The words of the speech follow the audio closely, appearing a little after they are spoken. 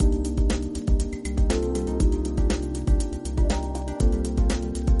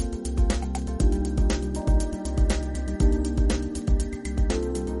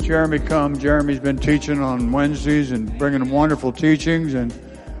Jeremy come. Jeremy's been teaching on Wednesdays and bringing wonderful teachings, and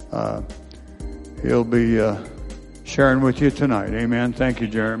he'll be sharing with you tonight. Amen. Thank you,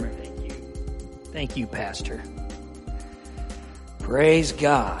 Jeremy. Thank you. Thank you, Pastor. Praise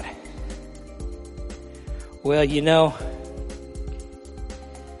God. Well, you know,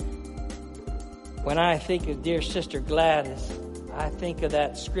 when I think of dear Sister Gladys, I think of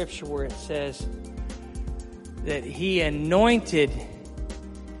that scripture where it says that He anointed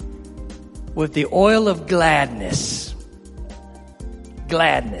with the oil of gladness.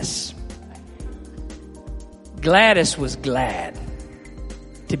 Gladness. Gladys was glad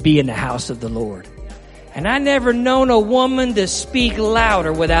to be in the house of the Lord. And I never known a woman to speak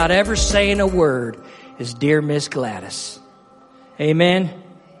louder without ever saying a word as dear Miss Gladys. Amen.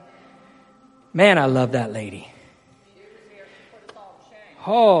 Man, I love that lady.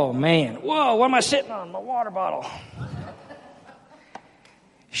 Oh, man. Whoa, what am I sitting on? My water bottle.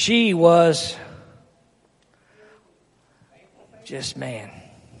 She was just, man.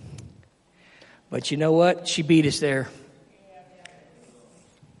 But you know what? She beat us there.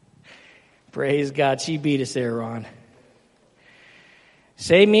 Praise God. She beat us there, Ron.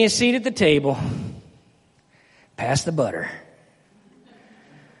 Save me a seat at the table. Pass the butter.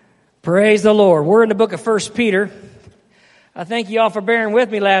 Praise the Lord. We're in the book of 1 Peter. I thank you all for bearing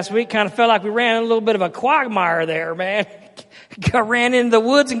with me last week. Kind of felt like we ran a little bit of a quagmire there, man. Ran into the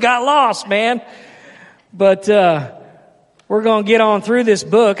woods and got lost, man. But we're going to get on through this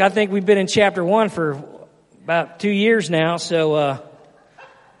book. I think we've been in chapter 1 for about 2 years now, so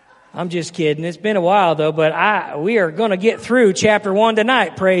I'm just kidding. It's been a while, though, but we are going to get through chapter 1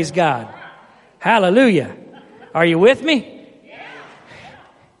 tonight. Praise God. Hallelujah. Are you with me?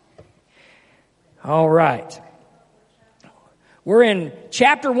 All right. We're in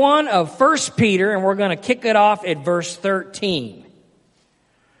chapter 1 of 1 Peter, and we're going to kick it off at verse 13.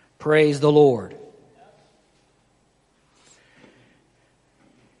 Praise the Lord.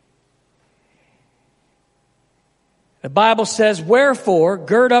 The Bible says, "Wherefore,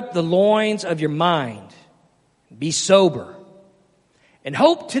 gird up the loins of your mind, be sober, and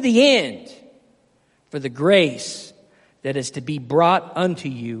hope to the end for the grace that is to be brought unto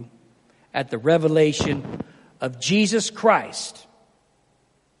you at the revelation of Jesus Christ."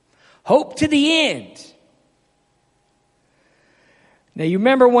 Hope to the end. Now you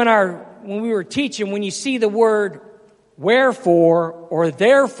remember when we were teaching, when you see the word wherefore or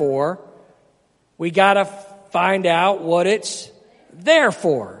therefore, we got to find out what it's there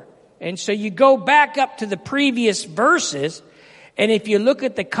for. And so you go back up to the previous verses, and if you look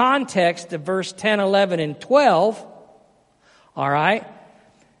at the context of verse 10, 11, and 12, all right,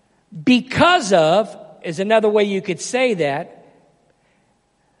 because of is another way you could say that.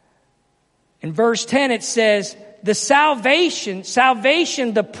 In verse 10 it says, the salvation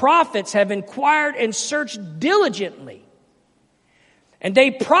the prophets have inquired and searched diligently. And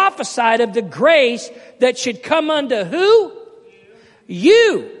they prophesied of the grace that should come unto who?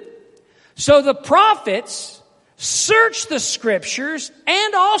 You. So the prophets searched the scriptures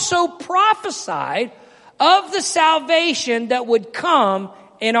and also prophesied of the salvation that would come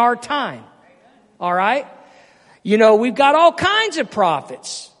in our time. All right? You know, we've got all kinds of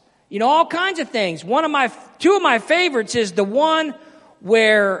prophets. You know, all kinds of things. Two of my favorites is the one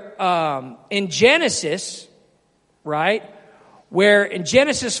where in Genesis, right? Where in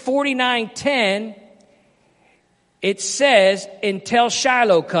Genesis 49:10 it says, "Until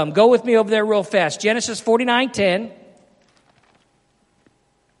Shiloh come." Go with me over there real fast. Genesis 49:10.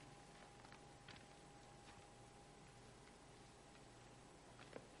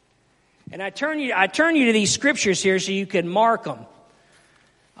 And I turn you to these scriptures here so you can mark them.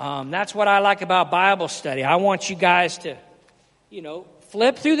 That's what I like about Bible study. I want you guys to,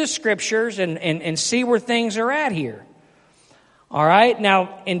 flip through the scriptures and see where things are at here. All right.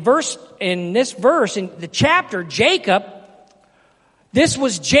 Now, in this verse, in the chapter, Jacob, this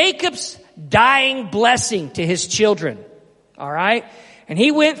was Jacob's dying blessing to his children. All right. And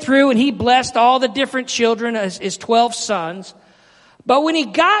he went through and he blessed all the different children, his 12 sons. But when he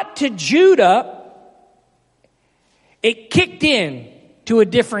got to Judah, it kicked in to a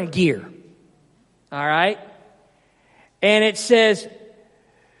different gear. All right. And it says,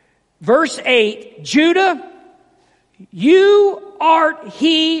 verse 8, "Judah, you art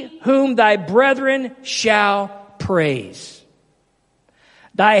he whom thy brethren shall praise.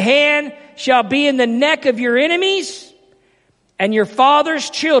 Thy hand shall be in the neck of your enemies, and your father's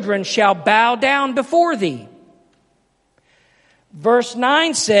children shall bow down before thee." Verse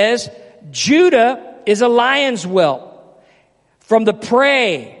 9 says, "Judah is a lion's whelp. From the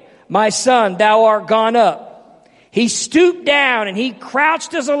prey, my son, thou art gone up. He stooped down and he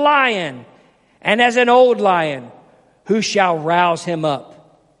crouched as a lion and as an old lion. Who shall rouse him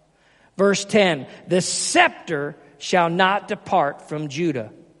up? Verse 10, the scepter shall not depart from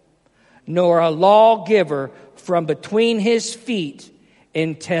Judah, nor a lawgiver from between his feet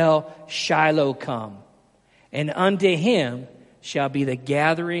until Shiloh come. And unto him shall be the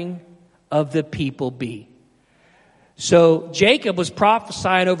gathering of the people be. So Jacob was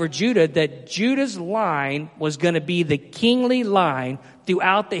prophesying over Judah that Judah's line was going to be the kingly line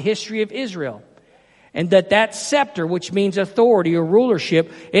throughout the history of Israel. And that scepter, which means authority or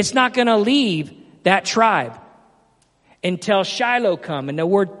rulership, it's not going to leave that tribe until Shiloh come. And the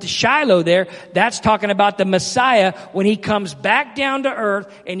word Shiloh there, that's talking about the Messiah when he comes back down to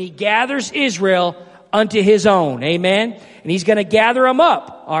earth and he gathers Israel unto his own. Amen. And he's going to gather them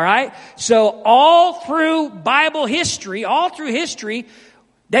up. All right. So all through Bible history,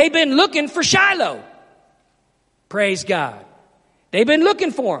 they've been looking for Shiloh. Praise God. They've been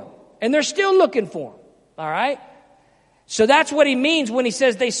looking for him, and they're still looking for him. All right. So that's what he means when he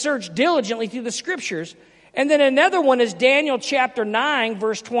says they search diligently through the scriptures. And then another one is Daniel chapter 9,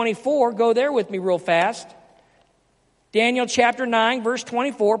 verse 24. Go there with me real fast. Daniel chapter 9, verse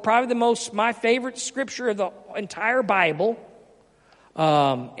 24, probably my favorite scripture of the entire Bible.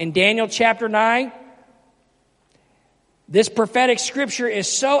 In Daniel chapter 9, this prophetic scripture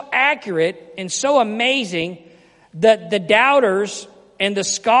is so accurate and so amazing that the doubters and the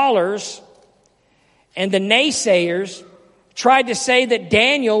scholars and the naysayers tried to say that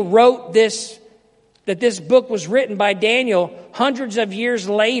Daniel wrote this, that this book was written by Daniel hundreds of years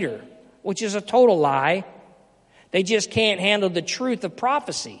later, which is a total lie. They just can't handle the truth of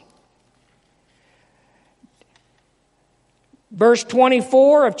prophecy. Verse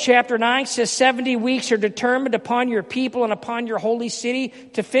 24 of chapter 9 says, 70 weeks are determined upon your people and upon your holy city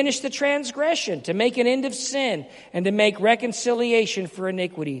to finish the transgression, to make an end of sin, and to make reconciliation for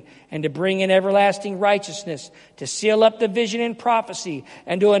iniquity, and to bring in everlasting righteousness, to seal up the vision and prophecy,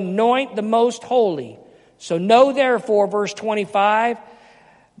 and to anoint the most holy. So know therefore, verse 25,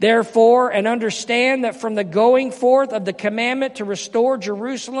 therefore, and understand that from the going forth of the commandment to restore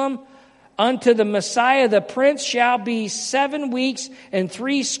Jerusalem unto the Messiah, the Prince, shall be 7 weeks and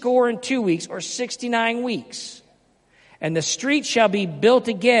 62 weeks, or 69 weeks. And the street shall be built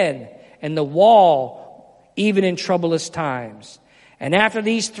again, and the wall even in troublous times. And after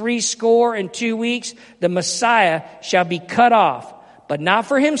these 62 weeks, the Messiah shall be cut off, but not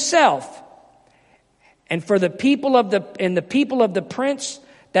for himself, and for the people of the Prince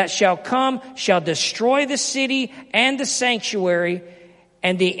that shall come shall destroy the city and the sanctuary,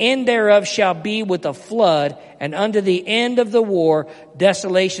 and the end thereof shall be with a flood, and unto the end of the war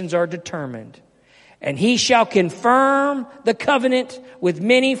desolations are determined. And he shall confirm the covenant with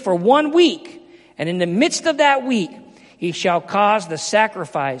many for 1 week, and in the midst of that week he shall cause the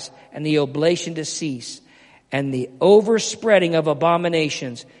sacrifice and the oblation to cease, and the overspreading of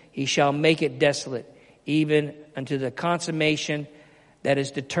abominations he shall make it desolate, even unto the consummation that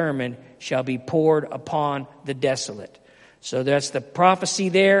is determined shall be poured upon the desolate. So that's the prophecy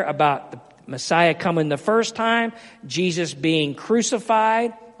there about the Messiah coming the first time, Jesus being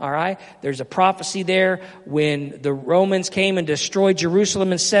crucified. All right. There's a prophecy there when the Romans came and destroyed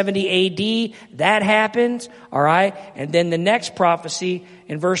Jerusalem in 70 AD. That happened. All right. And then the next prophecy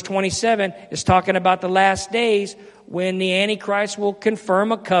in verse 27 is talking about the last days when the Antichrist will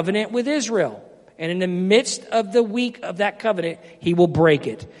confirm a covenant with Israel. And in the midst of the week of that covenant, he will break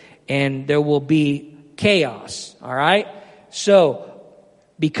it. And there will be chaos. All right. So,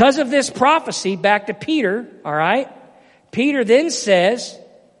 because of this prophecy, back to Peter, all right, Peter then says,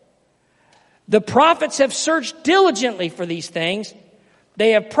 the prophets have searched diligently for these things.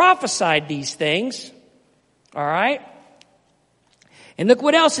 They have prophesied these things, all right. And look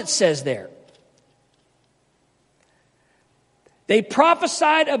what else it says there. They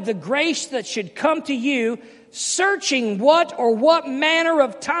prophesied of the grace that should come to you, searching what manner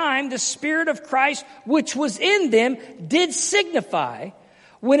of time the Spirit of Christ which was in them did signify,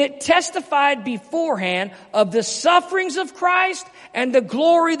 when it testified beforehand of the sufferings of Christ and the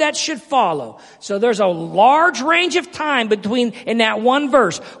glory that should follow. So there's a large range of time in that one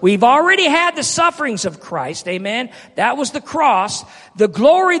verse. We've already had the sufferings of Christ, amen? That was the cross. The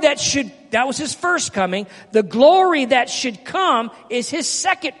glory that was his first coming. The glory that should come is his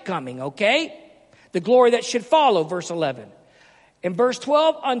second coming, okay? The glory that should follow, verse 11. In verse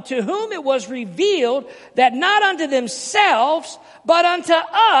 12, unto whom it was revealed that not unto themselves, but unto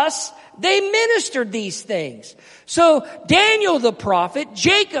us they ministered these things. So Daniel the prophet,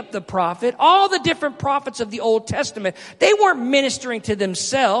 Jacob the prophet, all the different prophets of the Old Testament, they weren't ministering to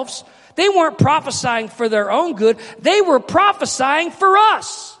themselves. They weren't prophesying for their own good. They were prophesying for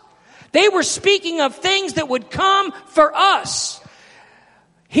us. They were speaking of things that would come for us.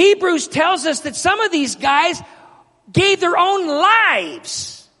 Hebrews tells us that some of these guys gave their own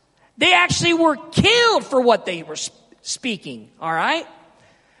lives. They actually were killed for what they were speaking, all right?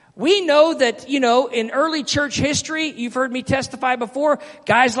 We know that, in early church history, you've heard me testify before,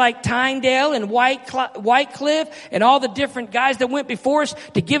 guys like Tyndale and Wycliffe and all the different guys that went before us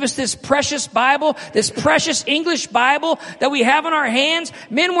to give us this precious Bible, this precious English Bible that we have in our hands.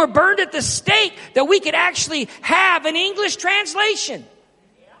 Men were burned at the stake that we could actually have an English translation.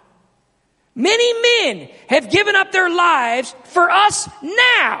 Many men have given up their lives for us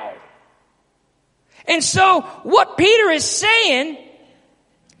now. And so what Peter is saying,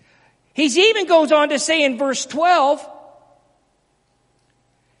 he even goes on to say in verse 12,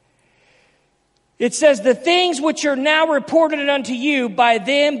 it says, the things which are now reported unto you by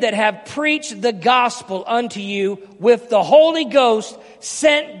them that have preached the gospel unto you with the Holy Ghost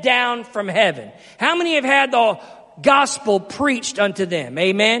sent down from heaven. How many have had the gospel preached unto them?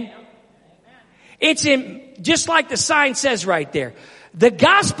 Amen? It's just like the sign says right there. The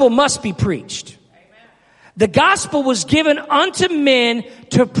gospel must be preached. The gospel was given unto men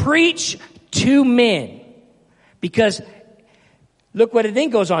to preach to men. Because look what it then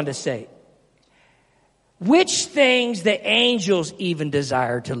goes on to say. Which things the angels even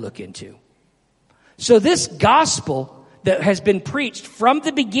desire to look into. So this gospel that has been preached from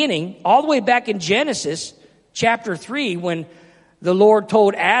the beginning, all the way back in Genesis chapter 3, when the Lord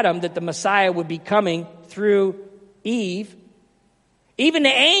told Adam that the Messiah would be coming through Eve. Even the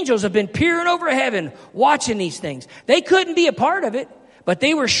angels have been peering over heaven, watching these things. They couldn't be a part of it, but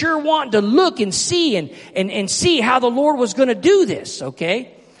they were sure wanting to look and see and see how the Lord was going to do this,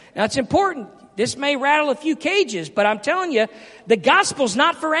 okay? Now, it's important. This may rattle a few cages, but I'm telling you, the gospel's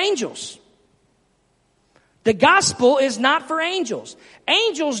not for angels. The gospel is not for angels.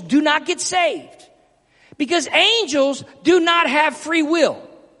 Angels do not get saved. Because angels do not have free will.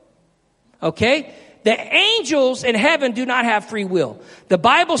 Okay? The angels in heaven do not have free will. The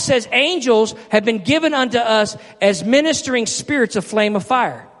Bible says angels have been given unto us as ministering spirits of flame of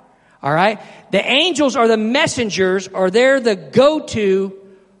fire. All right? The angels are the messengers, or they're the go-to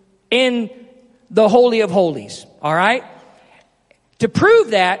in the Holy of Holies. All right? To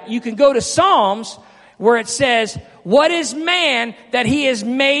prove that, you can go to Psalms where it says, what is man that he has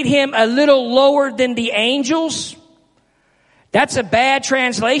made him a little lower than the angels? That's a bad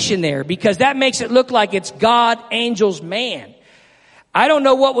translation there, because that makes it look like it's God, angels, man. I don't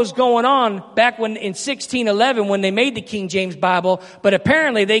know what was going on back when in 1611 when they made the King James Bible, but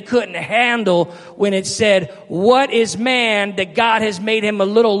apparently they couldn't handle when it said, what is man that God has made him a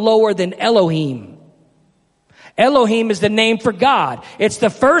little lower than Elohim? Elohim is the name for God. It's the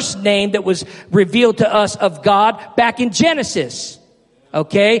first name that was revealed to us of God back in Genesis.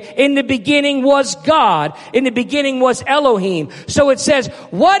 Okay? In the beginning was God. In the beginning was Elohim. So it says,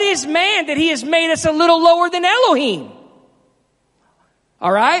 what is man that he has made us a little lower than Elohim?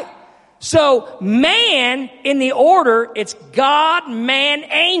 All right? So man, in the order, it's God, man,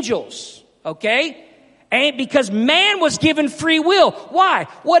 angels. Okay? And because man was given free will. Why?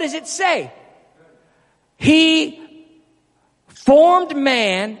 What does it say? He formed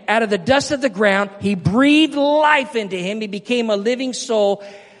man out of the dust of the ground. He breathed life into him. He became a living soul.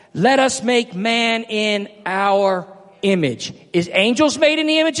 Let us make man in our image. Is angels made in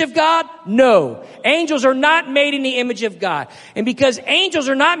the image of God? No. Angels are not made in the image of God. And because angels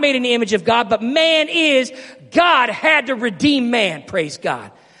are not made in the image of God, but man is, God had to redeem man. Praise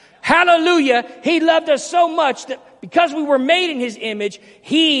God. Hallelujah. He loved us so much that because we were made in his image,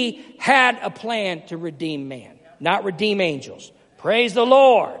 he had a plan to redeem man, not redeem angels. Praise the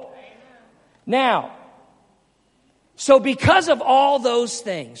Lord. Now, so because of all those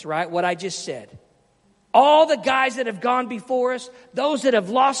things, right, what I just said, all the guys that have gone before us, those that have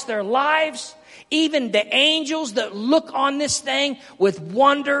lost their lives, even the angels that look on this thing with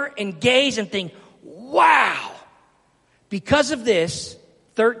wonder and gaze and think, wow. Because of this,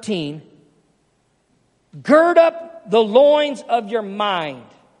 13, gird up the loins of your mind.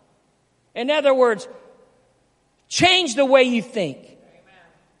 In other words, change the way you think.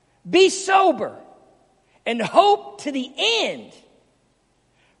 Be sober and hope to the end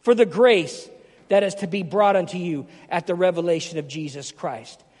for the grace that is to be brought unto you at the revelation of Jesus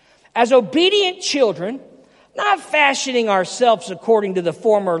Christ. As obedient children, Not fashioning ourselves according to the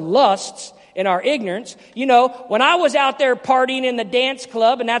former lusts in our ignorance. You know, when I was out there partying in the dance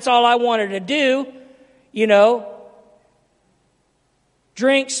club and that's all I wanted to do, you know,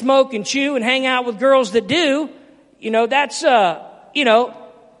 drink, smoke, and chew and hang out with girls that do, you know, that's, you know,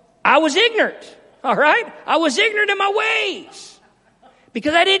 I was ignorant, all right? I was ignorant in my ways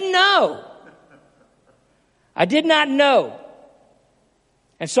because I didn't know. I did not know.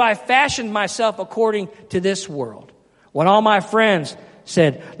 And so I fashioned myself according to this world. When all my friends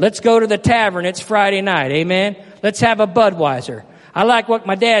said, let's go to the tavern, it's Friday night, amen? Let's have a Budweiser. I like what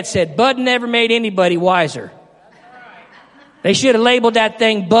my dad said, Bud never made anybody wiser. They should have labeled that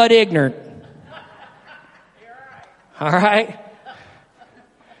thing Bud Ignorant. All right?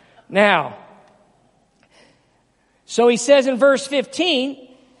 Now, so he says in verse 15,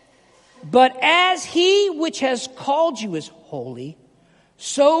 but as he which has called you is holy,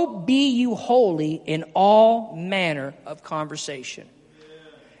 so be you holy in all manner of conversation.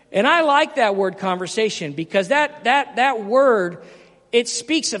 And I like that word conversation because that word, it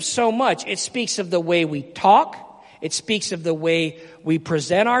speaks of so much. It speaks of the way we talk. It speaks of the way we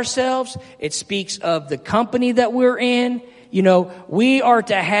present ourselves. It speaks of the company that we're in. You know, we are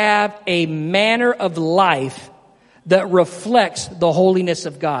to have a manner of life that reflects the holiness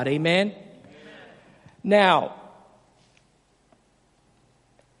of God. Amen? Now,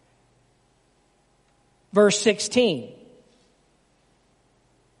 verse 16.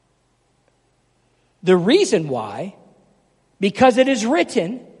 The reason why, because it is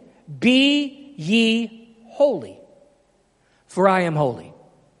written, be ye holy, for I am holy.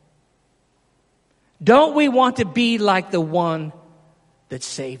 Don't we want to be like the one that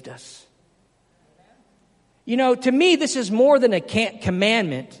saved us? You know, to me, this is more than a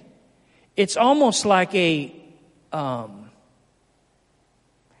commandment. It's almost like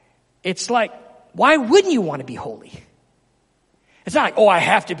it's like, why wouldn't you want to be holy? It's not like, oh, I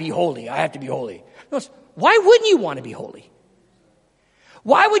have to be holy. I have to be holy. No, why wouldn't you want to be holy?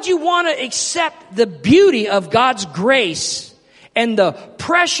 Why would you want to accept the beauty of God's grace and the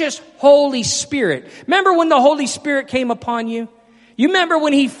precious Holy Spirit? Remember when the Holy Spirit came upon you? You remember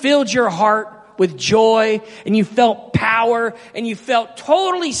when He filled your heart with joy and you felt power and you felt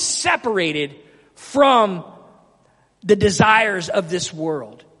totally separated from the desires of this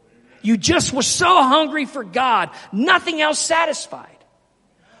world. You just were so hungry for God, nothing else satisfied.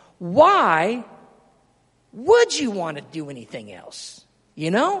 Why would you want to do anything else? You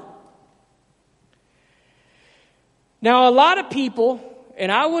know? Now, a lot of people,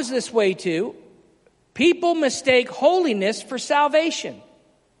 and I was this way too, people mistake holiness for salvation.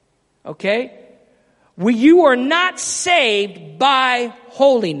 Okay? You are not saved by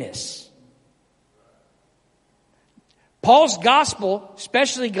holiness. Paul's gospel,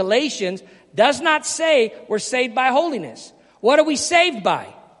 especially Galatians, does not say we're saved by holiness. What are we saved by?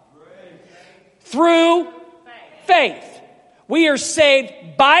 Grace. Through faith. We are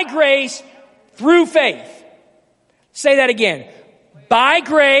saved by grace through faith. Say that again. By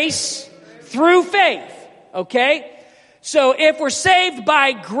grace through faith. Okay? So if we're saved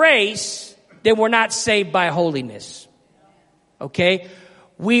by grace, then we're not saved by holiness. Okay?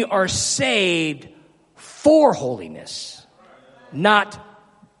 We are saved for holiness, not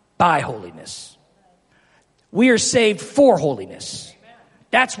by holiness. We are saved for holiness.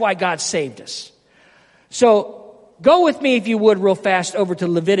 That's why God saved us. So go with me, if you would, real fast over to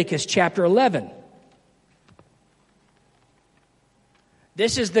Leviticus chapter 11.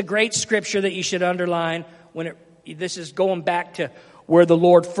 This is the great scripture that you should underline this is going back to where the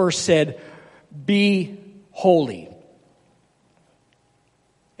Lord first said, be holy.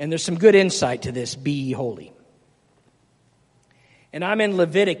 And there's some good insight to this, be ye holy. And I'm in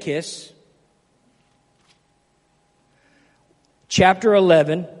Leviticus chapter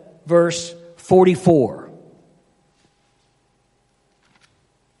 11, verse 44.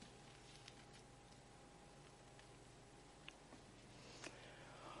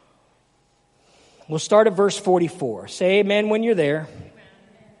 We'll start at verse 44. Say amen when you're there.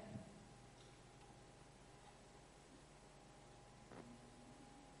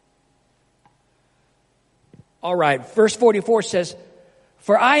 All right, verse 44 says,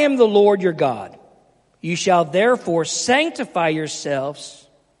 for I am the Lord your God. You shall therefore sanctify yourselves,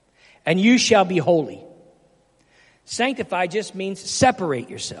 and you shall be holy. Sanctify just means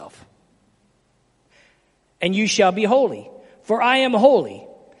separate yourself. And you shall be holy, for I am holy.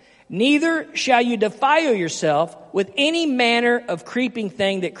 Neither shall you defile yourself with any manner of creeping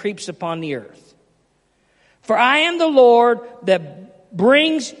thing that creeps upon the earth. For I am the Lord that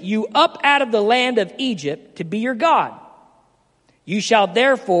brings you up out of the land of Egypt to be your God. You shall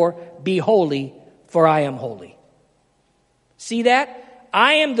therefore be holy, for I am holy. See that?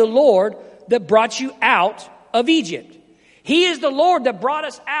 I am the Lord that brought you out of Egypt. He is the Lord that brought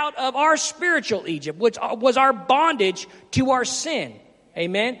us out of our spiritual Egypt, which was our bondage to our sin.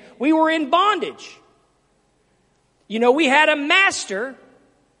 Amen? We were in bondage. You know, we had a master.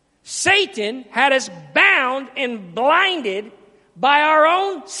 Satan had us bound and blinded by our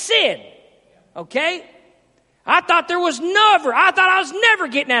own sin. Okay? I thought I was never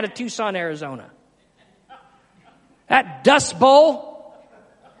getting out of Tucson, Arizona. That dust bowl.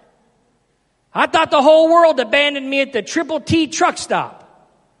 I thought the whole world abandoned me at the Triple T truck stop.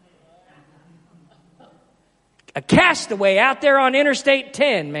 A castaway out there on Interstate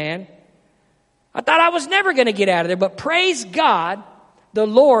 10, man. I thought I was never going to get out of there, but praise God, the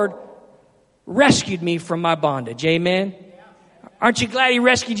Lord rescued me from my bondage. Amen? Aren't you glad He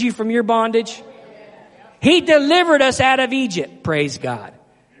rescued you from your bondage? He delivered us out of Egypt, praise God.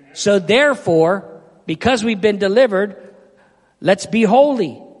 So therefore, because we've been delivered, let's be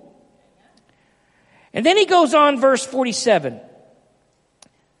holy. And then he goes on, verse 47.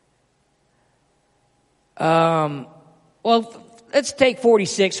 Well, let's take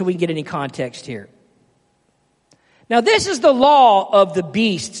 46 so we can get any context here. Now, this is the law of the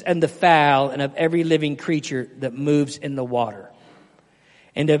beasts and the fowl and of every living creature that moves in the water,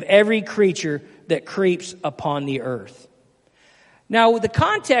 and of every creature that creeps upon the earth. Now, the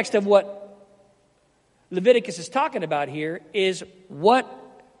context of what Leviticus is talking about here is what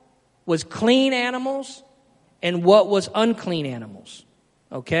was clean animals and what was unclean animals.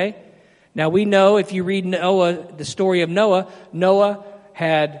 Okay? Now we know, if you read Noah, the story of Noah, Noah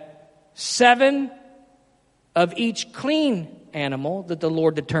had 7 of each clean animal that the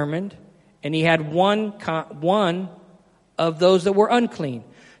Lord determined, and he had one of those that were unclean.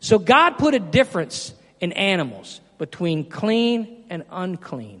 So God put a difference in animals between clean and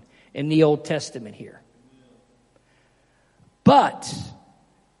unclean in the Old Testament here. But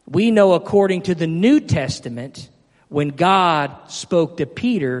we know, according to the New Testament, when God spoke to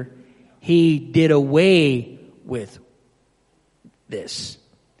Peter, He did away with this.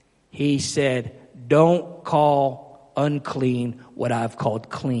 He said, don't call unclean what I've called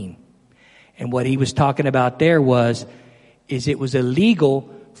clean. And what He was talking about there is it was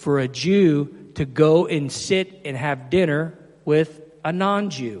illegal for a Jew to go and sit and have dinner with a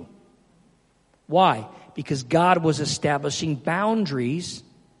non-Jew. Why? Because God was establishing boundaries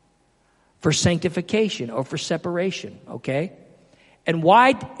for sanctification or for separation, okay? And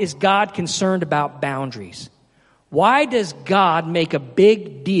why is God concerned about boundaries? Why does God make a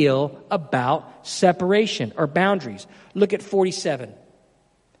big deal about separation or boundaries? Look at 47.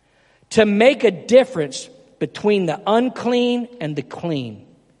 To make a difference between the unclean and the clean,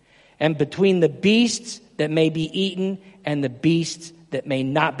 and between the beasts that may be eaten and the beasts that may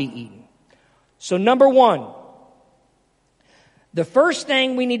not be eaten. So number 1, the first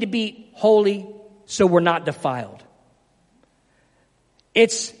thing we need to be holy so we're not defiled.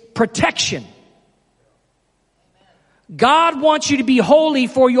 It's protection. God wants you to be holy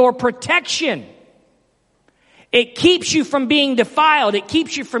for your protection. It keeps you from being defiled. It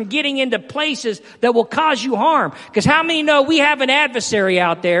keeps you from getting into places that will cause you harm. Because how many know we have an adversary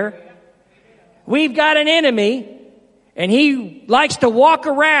out there? We've got an enemy, and he likes to walk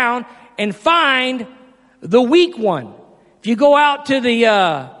around and find the weak one. If you go out to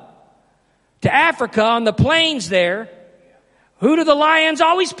Africa on the plains there, who do the lions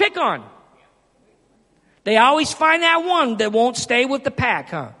always pick on? They always find that one that won't stay with the pack,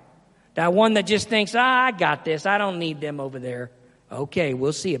 huh? That one that just thinks, I got this. I don't need them over there. Okay,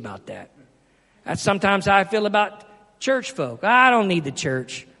 we'll see about that. That's sometimes how I feel about church folk. I don't need the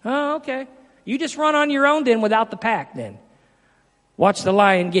church. Oh, okay. You just run on your own then without the pack then. Watch the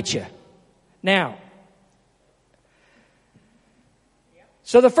lion get you. Now,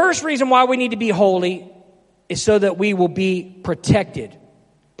 so the first reason why we need to be holy is so that we will be protected.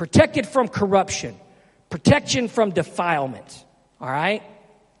 Protected from corruption. Protection from defilement. All right?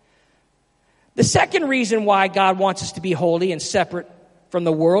 The second reason why God wants us to be holy and separate from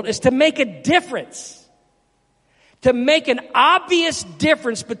the world is to make a difference. To make an obvious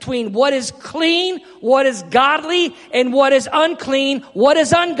difference between what is clean, what is godly, and what is unclean, what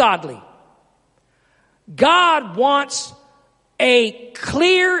is ungodly. God wants a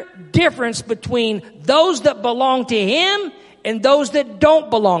clear difference between those that belong to Him and those that don't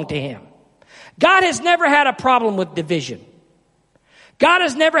belong to Him. God has never had a problem with division. God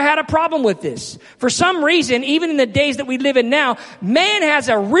has never had a problem with this. For some reason, even in the days that we live in now, man has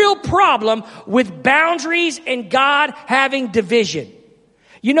a real problem with boundaries and God having division.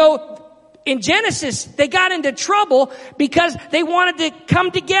 You know, in Genesis, they got into trouble because they wanted to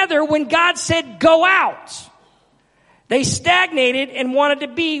come together when God said, go out. They stagnated and wanted to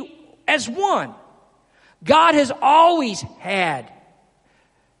be as one. God has always had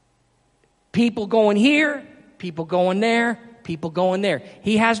people going here, people going there, people going there.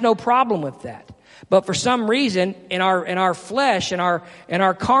 He has no problem with that. But for some reason, in our flesh, in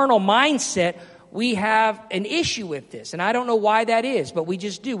our carnal mindset, we have an issue with this. And I don't know why that is, but we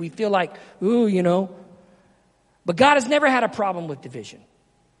just do. We feel like, ooh, you know. But God has never had a problem with division.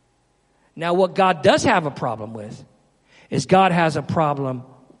 Now, what God does have a problem with is God has a problem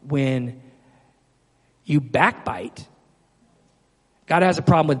when you backbite. God has a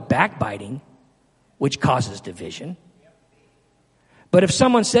problem with backbiting, which causes division. But if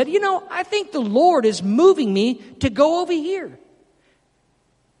someone said, you know, I think the Lord is moving me to go over here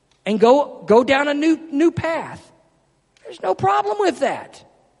and go down a new path, there's no problem with that.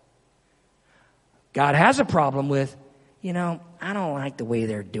 God has a problem with, you know, I don't like the way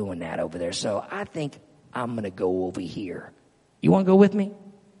they're doing that over there, so I think I'm going to go over here. You want to go with me?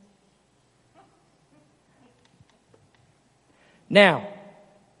 Now,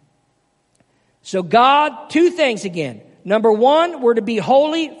 so God, two things again. Number one, we're to be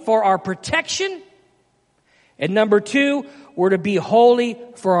holy for our protection. And number two, we're to be holy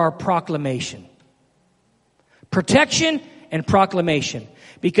for our proclamation. Protection and proclamation.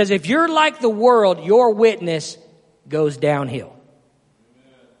 Because if you're like the world, your witness goes downhill.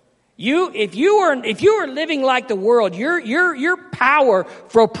 If you are living like the world, your power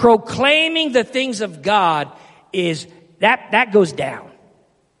for proclaiming the things of God is that goes down.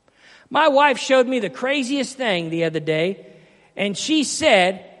 My wife showed me the craziest thing the other day, and she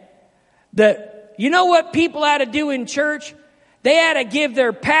said that, you know what people had to do in church? They had to give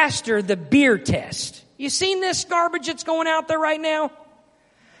their pastor the beer test. You seen this garbage that's going out there right now?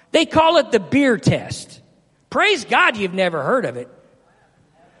 They call it the beer test. Praise God you've never heard of it.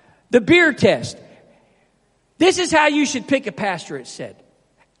 The beer test. This is how you should pick a pastor, it said.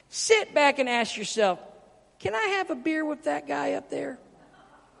 Sit back and ask yourself, can I have a beer with that guy up there?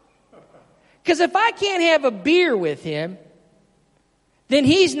 Because if I can't have a beer with him, then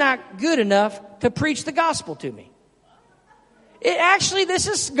he's not good enough to preach the gospel to me. This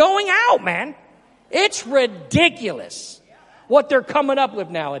is going out, man. It's ridiculous what they're coming up with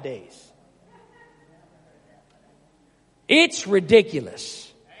nowadays. It's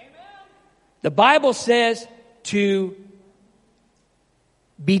ridiculous. The Bible says to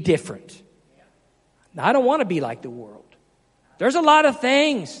be different. Now, I don't want to be like the world. There's a lot of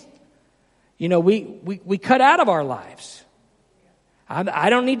things, you know, we cut out of our lives. I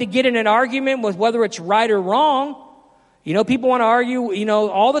don't need to get in an argument with whether it's right or wrong. You know, people want to argue, you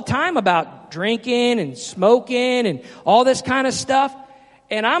know, all the time about drinking and smoking and all this kind of stuff.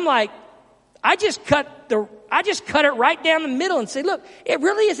 And I'm like, I just cut it right down the middle and say, look, it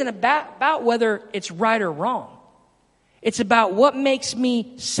really isn't about whether it's right or wrong. It's about what makes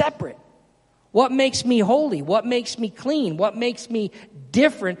me separate. What makes me holy? What makes me clean? What makes me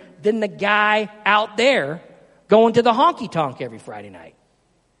different than the guy out there going to the honky-tonk every Friday night?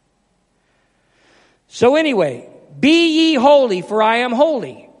 So anyway, be ye holy, for I am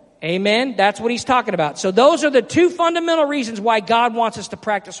holy. Amen? That's what he's talking about. So those are the two fundamental reasons why God wants us to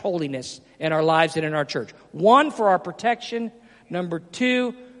practice holiness in our lives and in our church. One, for our protection. Number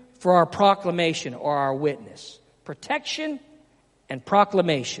two, for our proclamation or our witness. Protection and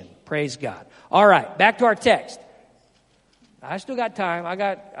proclamation. Praise God. All right, back to our text. I still got time. I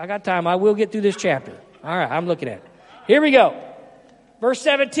got time. I will get through this chapter. All right, I'm looking at it. Here we go. Verse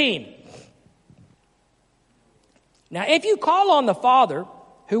 17. Now, if you call on the Father,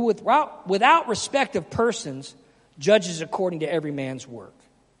 who without respect of persons judges according to every man's work.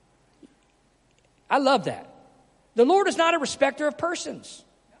 I love that. The Lord is not a respecter of persons.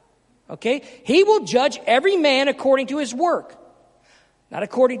 Okay? He will judge every man according to his work. Not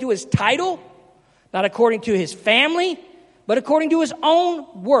according to his title, not according to his family, but according to his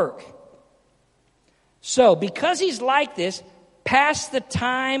own work. So, because he's like this, pass the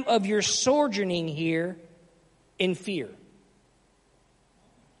time of your sojourning here in fear.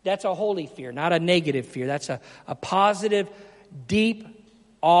 That's a holy fear, not a negative fear. That's a positive, deep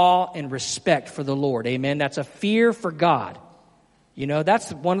awe and respect for the Lord. Amen. That's a fear for God. You know,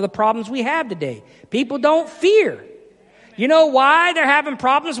 that's one of the problems we have today. People don't fear. You know why they're having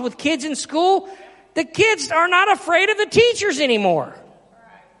problems with kids in school? The kids are not afraid of the teachers anymore.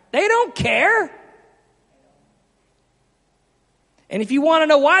 They don't care. And if you want to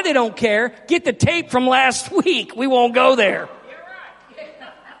know why they don't care, get the tape from last week. We won't go there.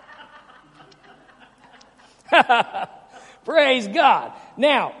 Praise God.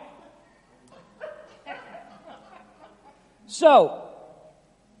 Now, So,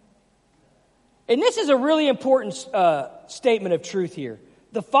 and this is a really important statement of truth here.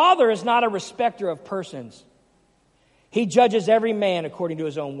 The Father is not a respecter of persons. He judges every man according to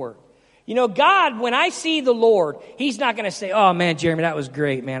his own work. You know, God, when I see the Lord, He's not going to say, oh, man, Jeremy, that was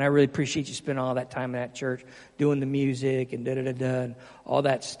great, man. I really appreciate you spending all that time in that church doing the music and da-da-da-da and all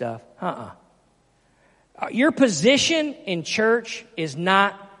that stuff. Your position in church is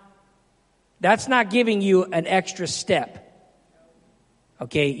that's not giving you an extra step.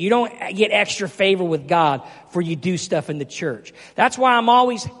 Okay, you don't get extra favor with God for you do stuff in the church. That's why I'm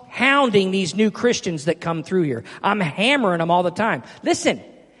always hounding these new Christians that come through here. I'm hammering them all the time. Listen,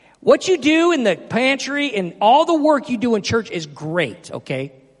 what you do in the pantry and all the work you do in church is great,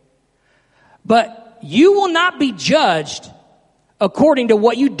 okay? But you will not be judged according to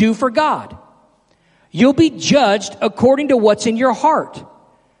what you do for God. You'll be judged according to what's in your heart.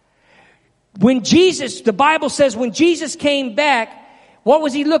 The Bible says when Jesus came back, what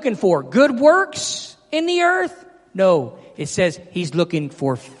was He looking for? Good works in the earth? No, it says He's looking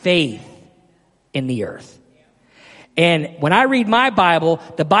for faith in the earth. And when I read my Bible,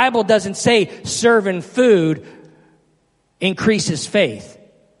 the Bible doesn't say serving food increases faith.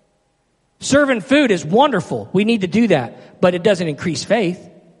 Serving food is wonderful. We need to do that. But it doesn't increase faith.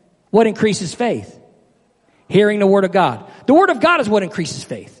 What increases faith? Hearing the Word of God. The Word of God is what increases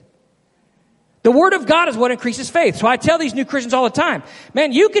faith. The Word of God is what increases faith. So I tell these new Christians all the time,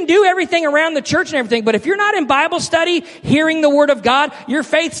 man, you can do everything around the church and everything, but if you're not in Bible study, hearing the Word of God, your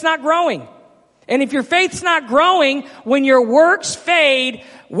faith's not growing. And if your faith's not growing, when your works fade,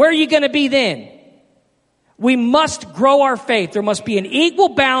 where are you going to be then? We must grow our faith. There must be an equal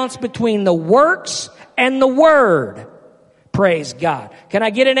balance between the works and the Word. Praise God. Can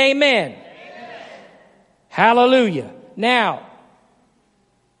I get an amen? Amen. Hallelujah. Now,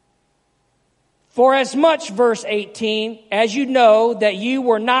 for as much, verse 18, as you know that you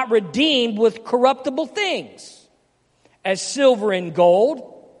were not redeemed with corruptible things, as silver and gold,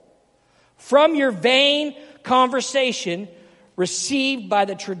 from your vain conversation received by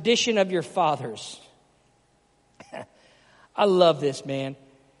the tradition of your fathers. I love this, man.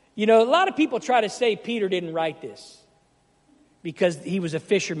 You know, a lot of people try to say Peter didn't write this because he was a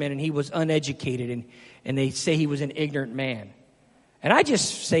fisherman and he was uneducated, and they say he was an ignorant man. And I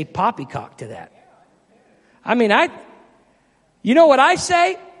just say poppycock to that. I mean, you know what I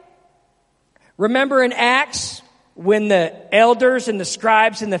say? Remember in Acts when the elders and the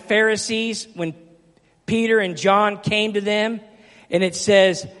scribes and the Pharisees, when Peter and John came to them, and it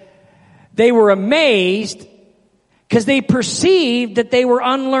says they were amazed because they perceived that they were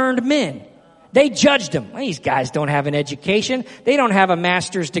unlearned men. They judged them. Well, these guys don't have an education. They don't have a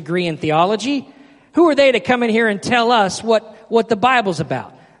master's degree in theology. Who are they to come in here and tell us what the Bible's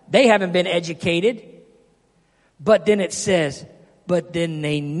about? They haven't been educated. But then it says, but then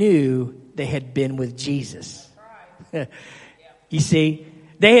they knew they had been with Jesus. You see,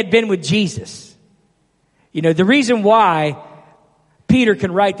 they had been with Jesus. You know, the reason why Peter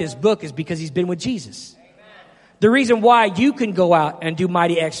can write this book is because he's been with Jesus. The reason why you can go out and do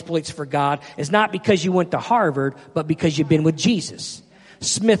mighty exploits for God is not because you went to Harvard, but because you've been with Jesus.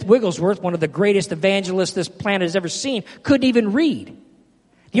 Smith Wigglesworth, one of the greatest evangelists this planet has ever seen, couldn't even read.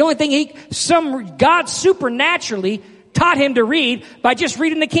 The only thing God supernaturally taught him to read by just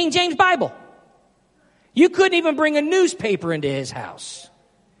reading the King James Bible. You couldn't even bring a newspaper into his house.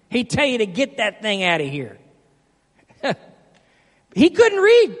 He'd tell you to get that thing out of here. He couldn't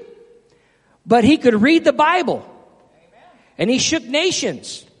read, but he could read the Bible. And he shook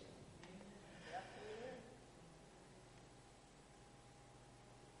nations.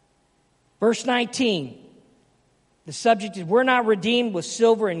 Verse 19. The subject is, we're not redeemed with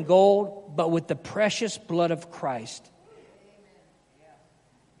silver and gold, but with the precious blood of Christ,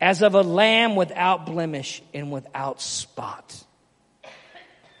 as of a lamb without blemish and without spot.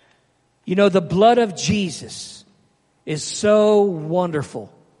 You know, the blood of Jesus is so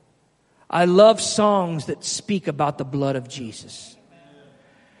wonderful. I love songs that speak about the blood of Jesus.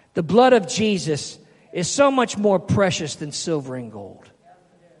 The blood of Jesus is so much more precious than silver and gold.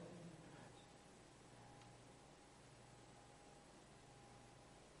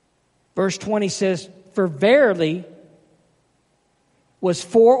 Verse 20 says, for verily was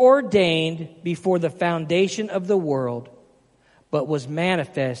foreordained before the foundation of the world, but was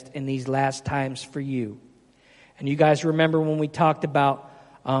manifest in these last times for you. And you guys remember when we talked about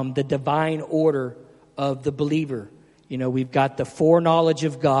the divine order of the believer. You know, we've got the foreknowledge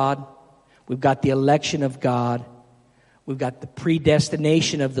of God. We've got the election of God. We've got the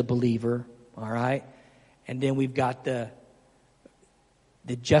predestination of the believer. All right. And then we've got the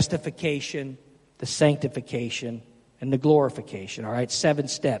justification, the sanctification, and the glorification. All right, 7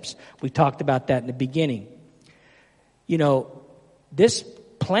 steps. We talked about that in the beginning. You know, this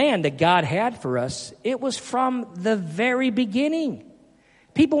plan that God had for us, it was from the very beginning.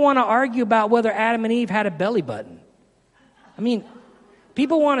 People want to argue about whether Adam and Eve had a belly button. I mean,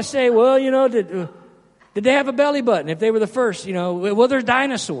 people want to say, well, you know, did they have a belly button if they were the first? You know, well, they're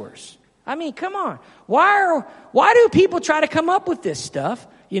dinosaurs. I mean, come on. Why do people try to come up with this stuff?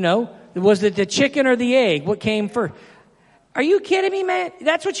 You know, was it the chicken or the egg? What came first? Are you kidding me, man?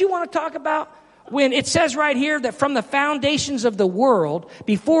 That's what you want to talk about? When it says right here that from the foundations of the world,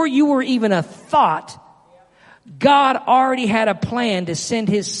 before you were even a thought, God already had a plan to send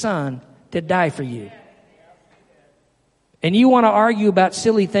his son to die for you. And you want to argue about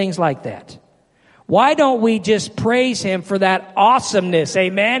silly things like that. Why don't we just praise him for that awesomeness?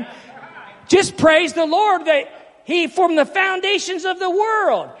 Amen. Just praise the Lord that he, from the foundations of the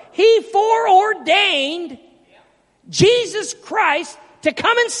world, he foreordained Jesus Christ to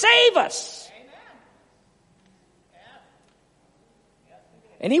come and save us.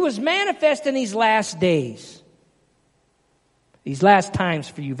 And he was manifest in these last days. These last times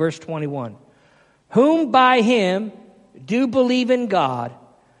for you. Verse 21. Whom by him do believe in God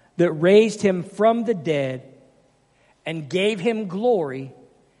that raised him from the dead and gave him glory,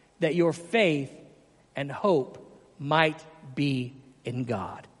 that your faith and hope might be in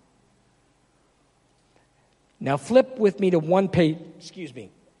God. Now flip with me to one page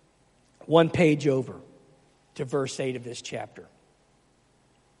over to verse 8 of this chapter.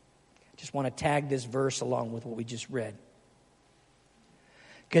 Just want to tag this verse along with what we just read.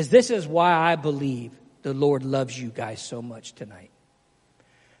 Because this is why I believe the Lord loves you guys so much tonight.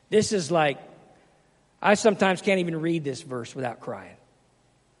 This is like, I sometimes can't even read this verse without crying.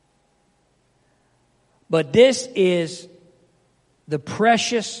 But this is the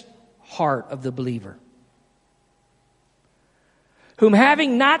precious heart of the believer, whom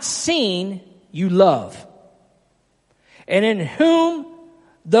having not seen, you love, and in whom,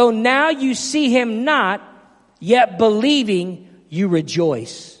 though now you see him not, yet believing, you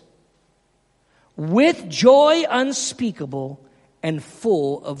rejoice with joy unspeakable and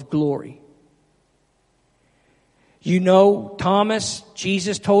full of glory. You know, Thomas,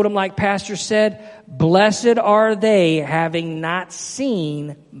 Jesus told him, like Pastor said, blessed are they having not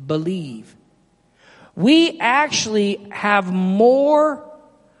seen, believe. We actually have more,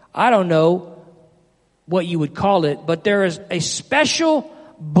 I don't know what you would call it, but there is a special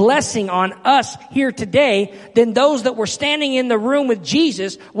blessing on us here today than those that were standing in the room with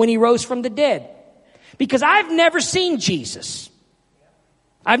Jesus when he rose from the dead. Because I've never seen Jesus.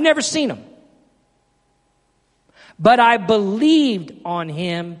 I've never seen him. But I believed on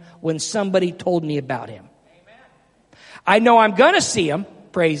him when somebody told me about him. I know I'm going to see him,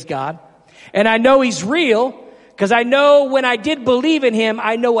 praise God. And I know he's real because I know when I did believe in him,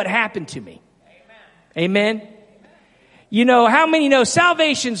 I know what happened to me. Amen. You know, how many know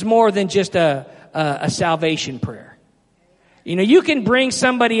salvation's more than just a salvation prayer? You know, you can bring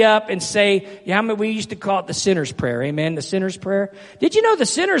somebody up and say, we used to call it the sinner's prayer. Amen. The sinner's prayer. Did you know the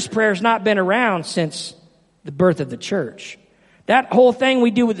sinner's prayer has not been around since the birth of the church? That whole thing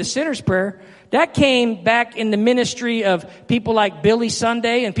we do with the sinner's prayer, that came back in the ministry of people like Billy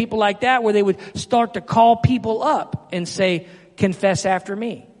Sunday and people like that, where they would start to call people up and say, confess after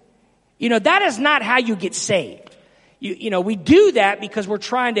me. You know, that is not how you get saved. You know, we do that because we're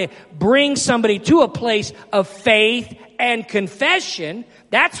trying to bring somebody to a place of faith and confession.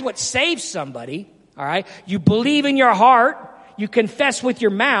 That's what saves somebody. All right. You believe in your heart. You confess with your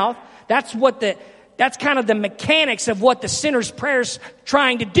mouth. That's kind of the mechanics of what the sinner's prayer's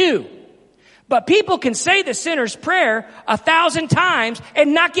trying to do. But people can say the sinner's prayer 1,000 times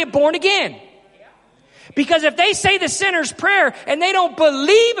and not get born again. Because if they say the sinner's prayer and they don't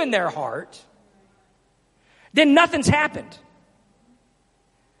believe in their heart, then nothing's happened.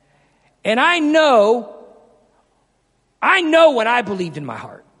 And I know when I believed in my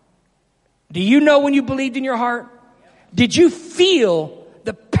heart. Do you know when you believed in your heart? Did you feel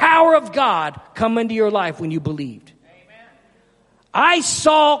the power of God come into your life when you believed? Amen. I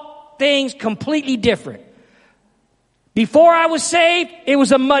saw things completely different. Before I was saved, it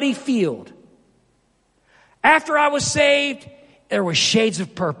was a muddy field. After I was saved, there were shades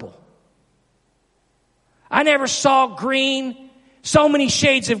of purple. I never saw green, so many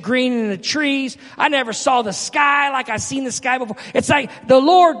shades of green in the trees. I never saw the sky like I've seen the sky before. It's like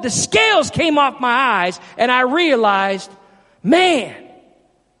the scales came off my eyes and I realized, man,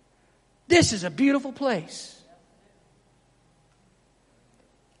 this is a beautiful place.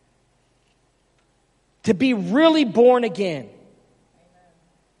 To be really born again.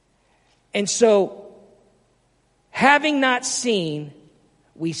 And so, having not seen,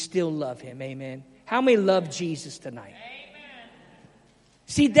 we still love him. Amen. How many love Jesus tonight? Amen.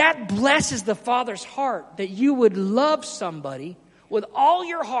 See, that blesses the Father's heart that you would love somebody with all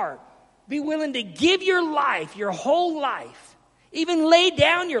your heart, be willing to give your life, your whole life, even lay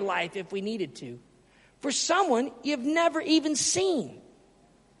down your life if we needed to, for someone you've never even seen.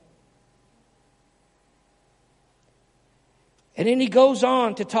 And then he goes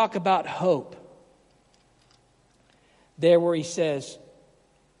on to talk about hope. There where he says,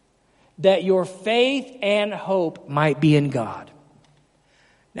 that your faith and hope might be in God.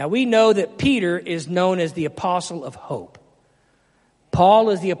 Now we know that Peter is known as the apostle of hope.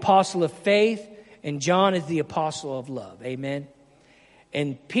 Paul is the apostle of faith, and John is the apostle of love. Amen.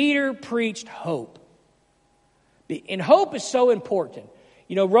 And Peter preached hope. And hope is so important.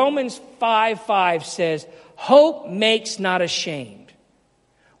 You know, Romans 5:5 says, hope makes not ashamed.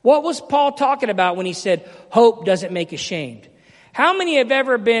 What was Paul talking about when he said, hope doesn't make ashamed? How many have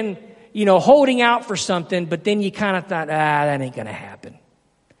ever been, holding out for something, but then you kind of thought, that ain't going to happen.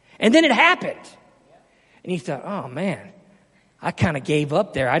 And then it happened. And you thought, oh man, I kind of gave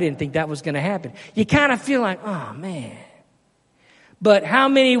up there. I didn't think that was going to happen. You kind of feel like, oh man. But how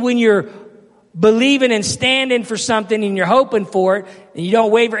many, when you're believing and standing for something and you're hoping for it and you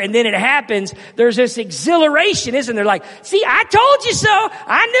don't waver and then it happens, there's this exhilaration, isn't there? Like, see, I told you so.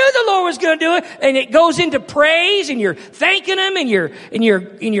 I knew the Lord was going to do it. And it goes into praise and you're thanking him and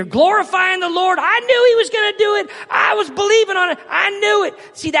you're glorifying the Lord. I knew he was going to do it. I was believing on it. I knew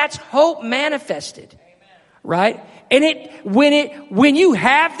it. See, that's hope manifested. Amen. Right? And when you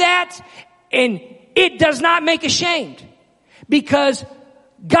have that, and it does not make ashamed, because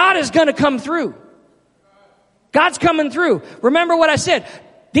God is going to come through. God's coming through. Remember what I said.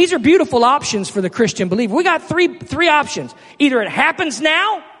 These are beautiful options for the Christian believer. We got three options. Either it happens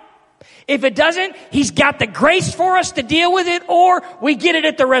now. If it doesn't, he's got the grace for us to deal with it, or we get it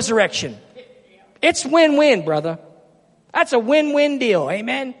at the resurrection. It's win-win, brother. That's a win-win deal.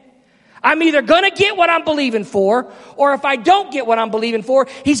 Amen. I'm either going to get what I'm believing for, or if I don't get what I'm believing for,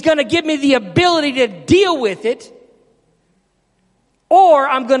 he's going to give me the ability to deal with it, or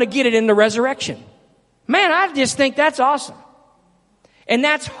I'm going to get it in the resurrection. Man, I just think that's awesome. And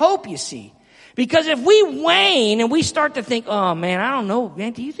that's hope, you see. Because if we wane and we start to think, oh man, I don't know,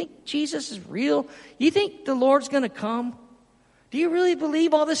 man, do you think Jesus is real? You think the Lord's going to come? Do you really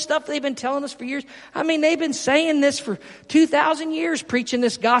believe all this stuff they've been telling us for years? I mean, they've been saying this for 2,000 years, preaching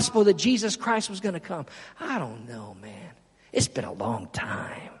this gospel that Jesus Christ was going to come. I don't know, man. It's been a long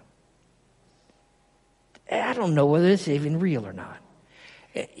time. I don't know whether it's even real or not.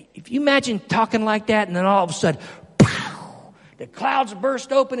 If you imagine talking like that and then all of a sudden, pow, the clouds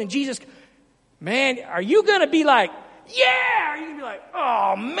burst open and Jesus, man, are you going to be like, yeah? Are you going to be like,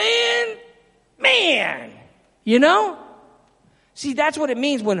 oh, man, you know? See, that's what it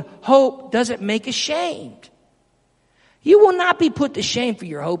means when hope doesn't make ashamed. You will not be put to shame for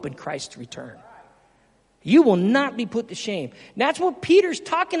your hope in Christ's return. You will not be put to shame. And that's what Peter's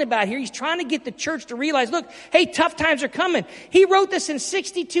talking about here. He's trying to get the church to realize, look, hey, tough times are coming. He wrote this in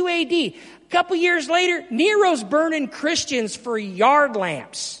 62 AD. A couple years later, Nero's burning Christians for yard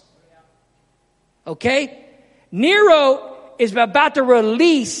lamps. Okay? Nero is about to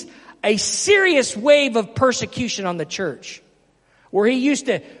release a serious wave of persecution on the church, where he used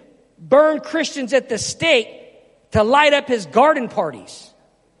to burn Christians at the stake to light up his garden parties.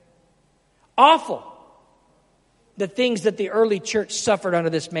 Awful. The things that the early church suffered under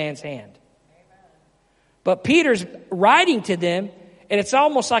this man's hand. But Peter's writing to them, and it's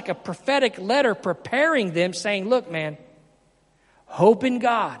almost like a prophetic letter preparing them, saying, look, man, hope in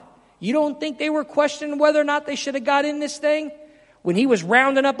God. You don't think they were questioning whether or not they should have got in this thing? When he was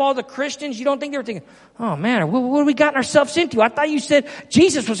rounding up all the Christians, you don't think they were thinking, oh man, what have we gotten ourselves into? I thought you said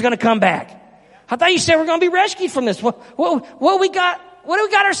Jesus was going to come back. I thought you said we're going to be rescued from this. What we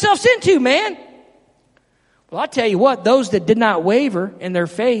got ourselves into, man? Well, I'll tell you what, those that did not waver in their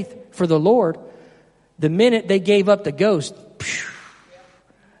faith for the Lord, the minute they gave up the ghost,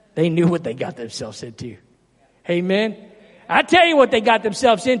 they knew what they got themselves into. Amen. I tell you what they got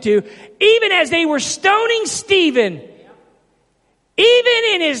themselves into. Even as they were stoning Stephen, even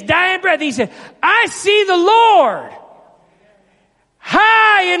in his dying breath, he said, I see the Lord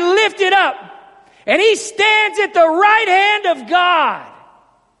high and lifted up, and he stands at the right hand of God.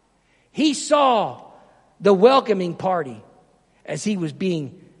 He saw the welcoming party as he was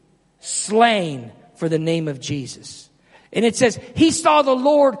being slain for the name of Jesus. And it says, he saw the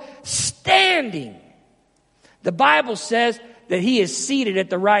Lord standing. The Bible says that he is seated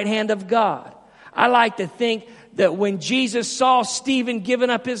at the right hand of God. I like to think that when Jesus saw Stephen giving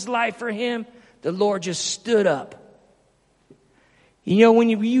up his life for him, the Lord just stood up You know,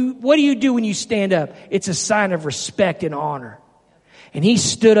 what do you do when you stand up? It's a sign of respect and honor. And he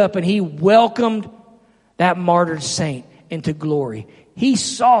stood up and he welcomed that martyred saint into glory. He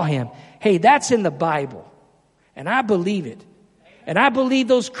saw him. Hey, that's in the Bible. And I believe it. And I believe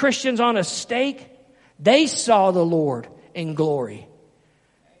those Christians on a stake, they saw the Lord in glory.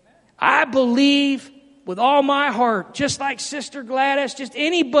 I believe with all my heart, just like Sister Gladys, just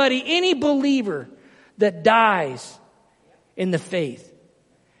anybody, any believer that dies in the faith,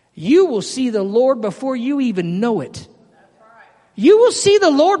 you will see the Lord before you even know it. You will see the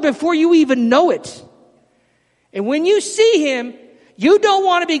Lord before you even know it. And when you see him, you don't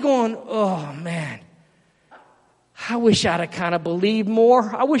want to be going, oh man, I wish I'd have kind of believed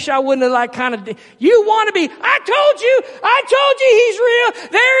more. I wish I wouldn't have you want to be, I told you he's real.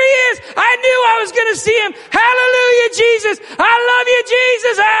 There he is. I knew I was going to see him. Hallelujah, Jesus. I love you,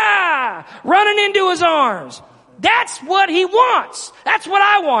 Jesus. Running into his arms. That's what he wants. That's what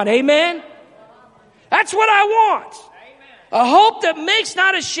I want. Amen. That's what I want. A hope that makes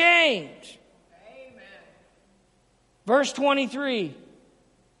not ashamed. Verse 23.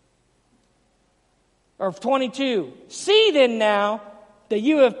 Or 22. See then now that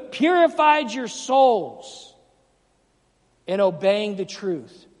you have purified your souls in obeying the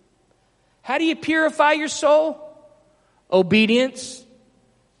truth. How do you purify your soul? Obedience.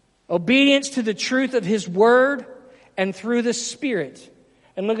 Obedience to the truth of his word and through the Spirit.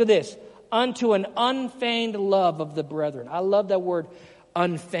 And look at this. Unto an unfeigned love of the brethren. I love that word,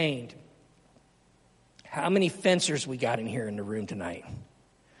 unfeigned. How many fencers we got in here in the room tonight?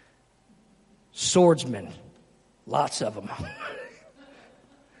 Swordsmen. Lots of them.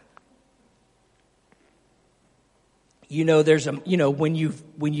 You know, when you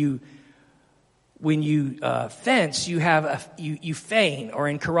fence, you have you feign, or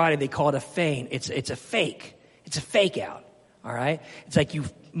in karate they call it a feign. It's a fake. It's a fake out. All right. It's like you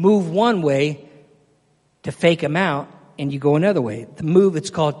move one way to fake them out, and you go another way. The move, it's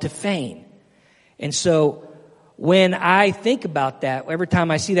called to feign. And so when I think about that, every time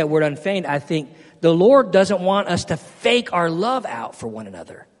I see that word unfeigned, I think the Lord doesn't want us to fake our love out for one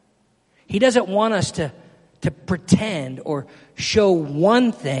another. He doesn't want us to pretend or show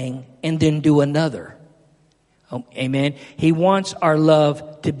one thing and then do another. Oh, amen. He wants our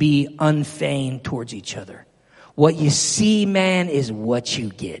love to be unfeigned towards each other. What you see, man, is what you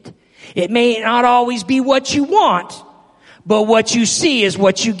get. It may not always be what you want, but what you see is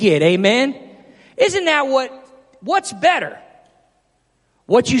what you get. Amen. Isn't that what's better?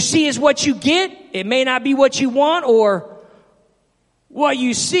 What you see is what you get. It may not be what you want, or what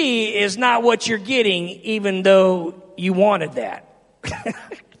you see is not what you're getting, even though you wanted that.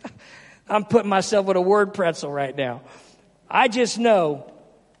 I'm putting myself with a word pretzel right now. I just know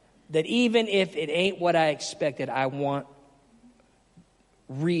that even if it ain't what I expected, I want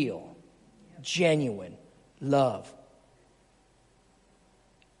real, genuine love.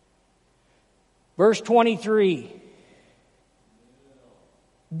 Verse 23.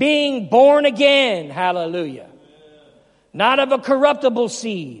 Being born again, hallelujah. Not of a corruptible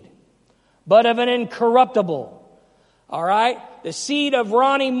seed, but of an incorruptible. All right? The seed of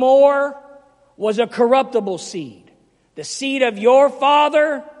Ronnie Moore was a corruptible seed. The seed of your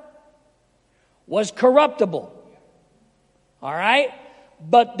father was corruptible. All right?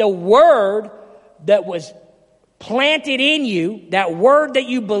 But the word that was planted in you, that word that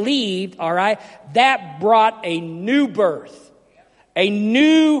you believed, all right, that brought a new birth. A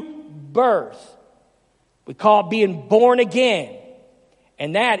new birth. We call it being born again.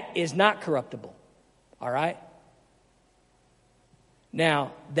 And that is not corruptible. All right?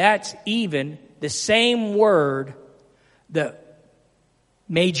 Now, that's even the same word that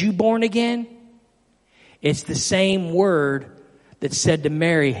made you born again. It's the same word that said to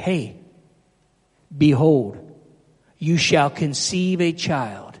Mary, hey, behold, you shall conceive a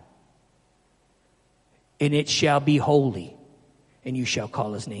child, and it shall be holy, and you shall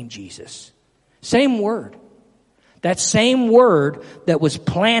call his name Jesus. Same word. That same word that was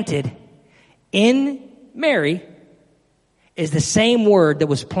planted in Mary is the same word that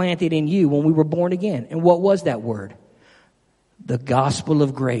was planted in you when we were born again. And what was that word? The gospel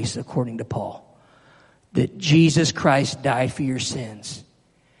of grace, according to Paul. That Jesus Christ died for your sins.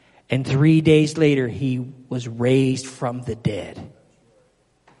 And 3 days later, he was raised from the dead.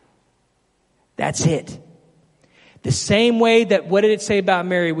 That's it. The same way that, what did it say about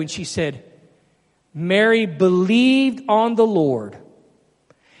Mary when she said, Mary believed on the Lord.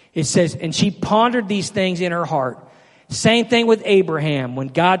 It says, and she pondered these things in her heart. Same thing with Abraham. When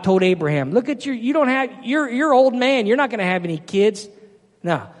God told Abraham, look at you're old man. You're not going to have any kids.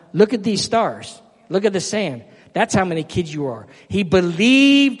 No, look at these stars. Look at the sand. That's how many kids you are. He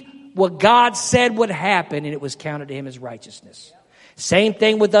believed what God said would happen, and it was counted to him as righteousness. Same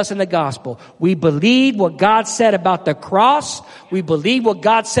thing with us in the gospel. We believe what God said about the cross. We believe what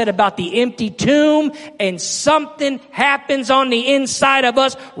God said about the empty tomb, and something happens on the inside of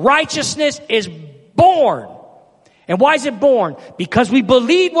us. Righteousness is born. And why is it born? Because we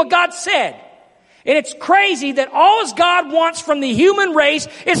believe what God said. And it's crazy that all God wants from the human race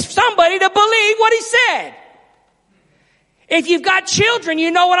is somebody to believe what he said. If you've got children,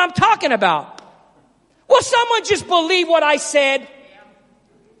 you know what I'm talking about. Will someone just believe what I said?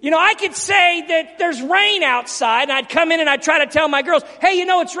 You know, I could say that there's rain outside, and I'd come in and I'd try to tell my girls, hey, you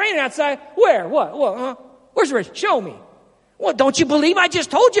know it's raining outside. Where? What? Where's the rain? Show me. Well, don't you believe I just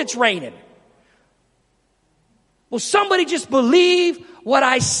told you it's raining? Will somebody just believe what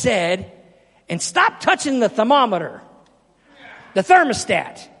I said and stop touching the thermometer, the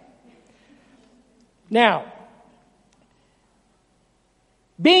thermostat? Now,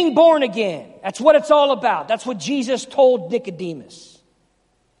 being born again, that's what it's all about. That's what Jesus told Nicodemus.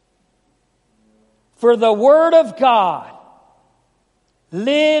 For the Word of God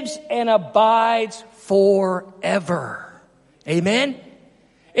lives and abides forever. Amen?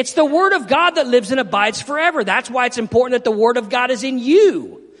 It's the Word of God that lives and abides forever. That's why it's important that the Word of God is in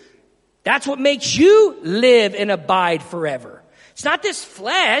you. That's what makes you live and abide forever. It's not this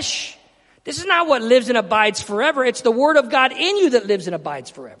flesh. This is not what lives and abides forever. It's the Word of God in you that lives and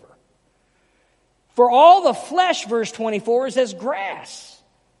abides forever. For all the flesh, verse 24, is as grass,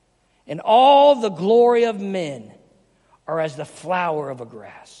 and all the glory of men are as the flower of a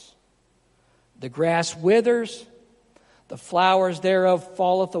grass. The grass withers, the flowers thereof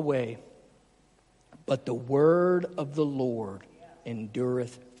falleth away, but the word of the Lord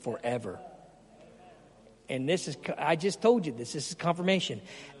endureth forever. And this is, I just told you this is confirmation.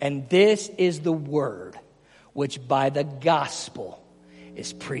 And this is the word which by the gospel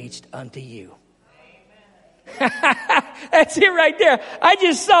is preached unto you. That's it right there. I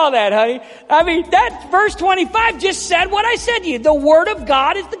just saw that, honey. I mean, that verse 25 just said what I said to you. The word of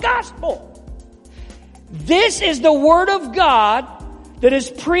God is the gospel. This is the word of God that is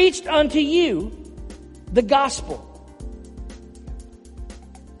preached unto you, the gospel.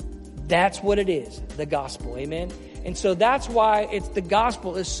 That's what it is, the gospel. Amen. And so that's why the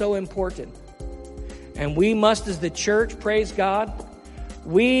gospel is so important. And we must, as the church, praise God,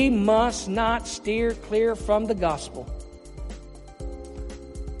 we must not steer clear from the gospel.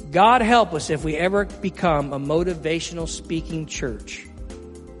 God help us if we ever become a motivational speaking church.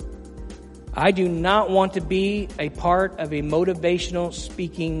 I do not want to be a part of a motivational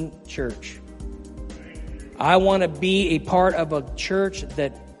speaking church. I want to be a part of a church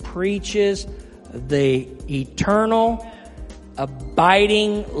that preaches the eternal,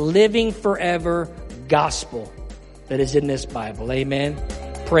 abiding, living forever gospel that is in this Bible. Amen.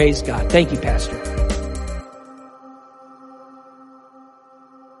 Praise God. Thank you, Pastor.